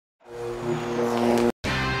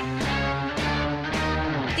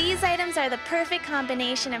are the perfect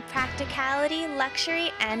combination of practicality,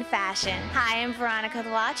 luxury, and fashion. Hi, I'm Veronica with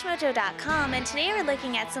WatchMojo.com, and today we're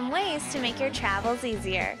looking at some ways to make your travels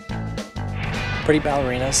easier. Pretty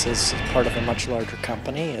Ballerinas is part of a much larger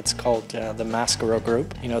company. It's called the Mascaro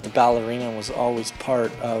Group. You know, the ballerina was always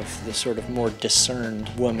part of the sort of more discerned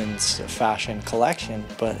women's fashion collection,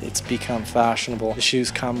 but it's become fashionable. The shoes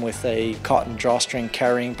come with a cotton drawstring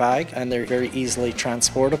carrying bag, and they're very easily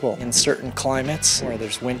transportable. In certain climates where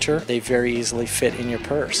there's winter, they very easily fit in your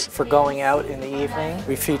purse. For going out in the evening,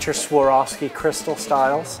 we feature Swarovski crystal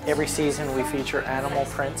styles. Every season we feature animal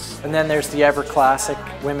prints. And then there's the ever classic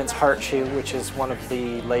women's heart shoe, which is one of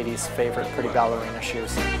the ladies' favorite Pretty Ballerina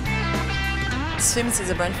shoes. Swims is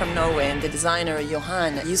a brand from Norway, and the designer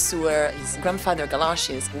Johan used to wear his grandfather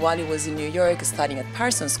galoshes while he was in New York studying at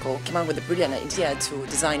Parsons School. Came up with a brilliant idea to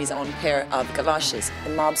design his own pair of galoshes.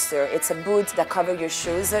 The Mobster, it's a boot that covers your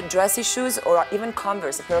shoes, dressy shoes, or even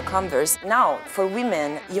Converse, a pair of Converse. Now, for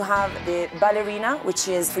women, you have the ballerina, which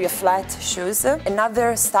is for your flat shoes.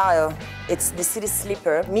 Another style, it's the city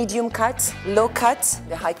slipper, medium cut, low cut.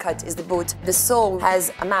 The high cut is the boot. The sole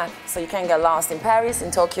has a map, so you can get lost in Paris, in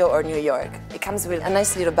Tokyo, or New York. It comes with a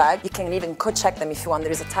nice little bag. You can even co-check them if you want.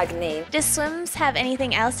 There is a tag name. Does Swims have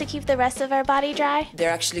anything else to keep the rest of our body dry?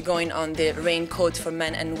 They're actually going on the raincoat for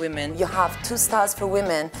men and women. You have two styles for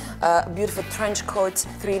women. A beautiful trench coat,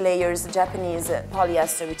 3 layers, Japanese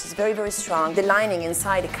polyester, which is very, very strong. The lining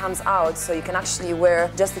inside, it comes out, so you can actually wear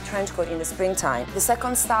just the trench coat in the springtime. The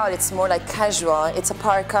second style, it's more like casual. It's a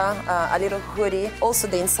parka, a little hoodie. Also,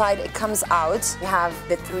 the inside, it comes out. You have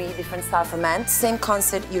the 3 different styles for men. Same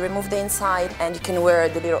concept, you remove the inside, and you can wear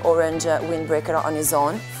the little orange windbreaker on his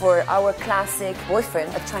own. For our classic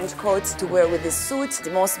boyfriend, a trench coat to wear with this suit.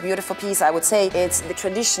 The most beautiful piece, I would say, it's the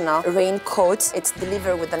traditional raincoat. It's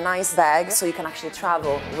delivered with a nice bag, so you can actually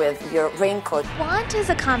travel with your raincoat. Want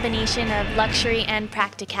is a combination of luxury and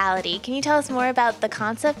practicality. Can you tell us more about the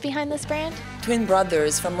concept behind this brand? Twin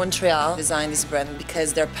brothers from Montreal designed this brand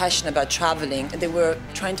because they're passionate about traveling. They were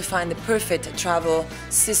trying to find the perfect travel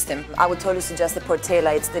system. I would totally suggest the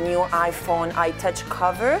Portela. It's the new iPhone iTouch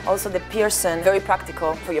cover. Also the Pearson, very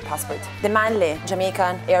practical for your passport. The Manly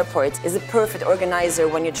Jamaican airport is a perfect organizer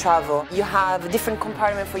when you travel. You have a different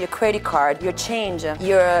compartment for your credit card, your change,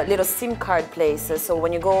 your little SIM card place. So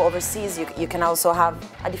when you go overseas, you can also have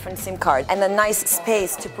a different SIM card. And a nice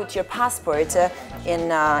space to put your passport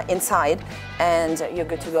inside, and you're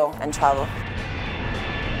good to go and travel.